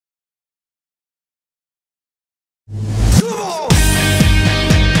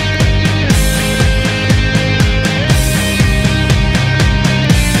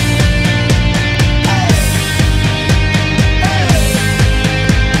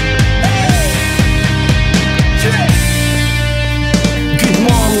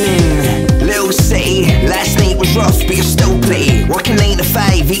but you're still pretty. Working 9 to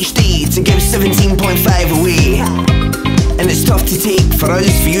 5 each day to give 17.5 away. And it's tough to take for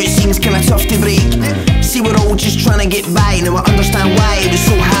us, for you it seems kinda tough to break. See, we're all just trying to get by, now I understand why it was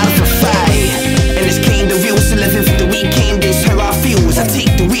so hard for Fi. And it's kinda real, so living for the weekend is how I feel. As I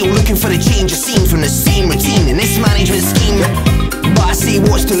take the wheel, looking for a change of scene from the same routine in this management scheme. But I say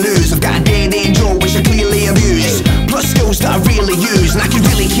what's to lose, I've got a dead end job which I clearly abuse. Plus skills that I rarely use, and I could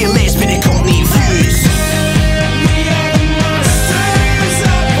really care less but the company views.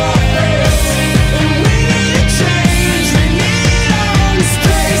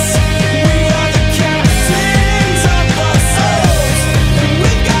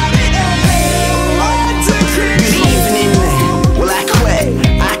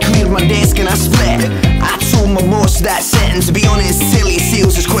 That sentence, to be honest, silly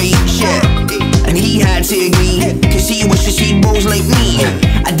sales is quite shit. And he had to agree, cause he wishes he'd balls like me.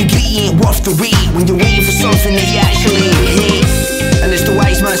 A degree ain't worth the wait when you're waiting for something that you actually hate. And as the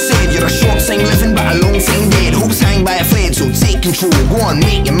wise man said, you're a short time living but a long time dead. Hopes hang by a thread, so take control. Go on,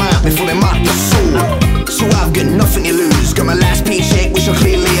 make your mark before they mark your soul. So I've got nothing to lose, got my last paycheck which I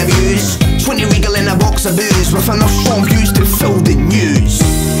clearly abuse. 20 regal in a box of booze with enough strong views to fill the news.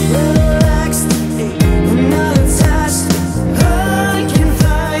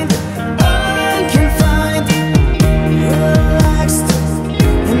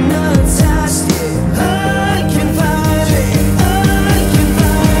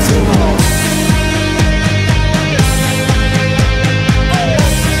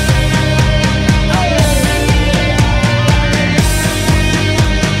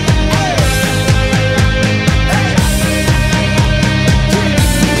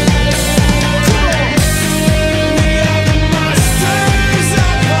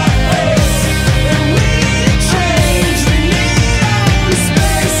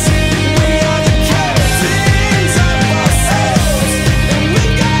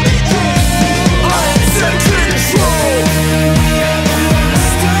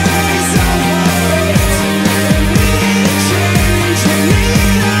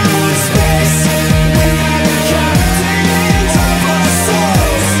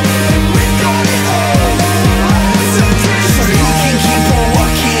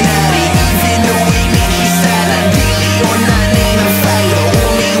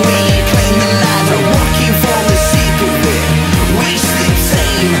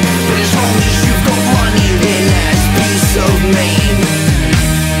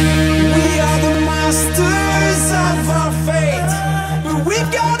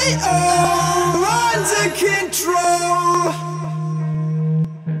 We've got it all under control.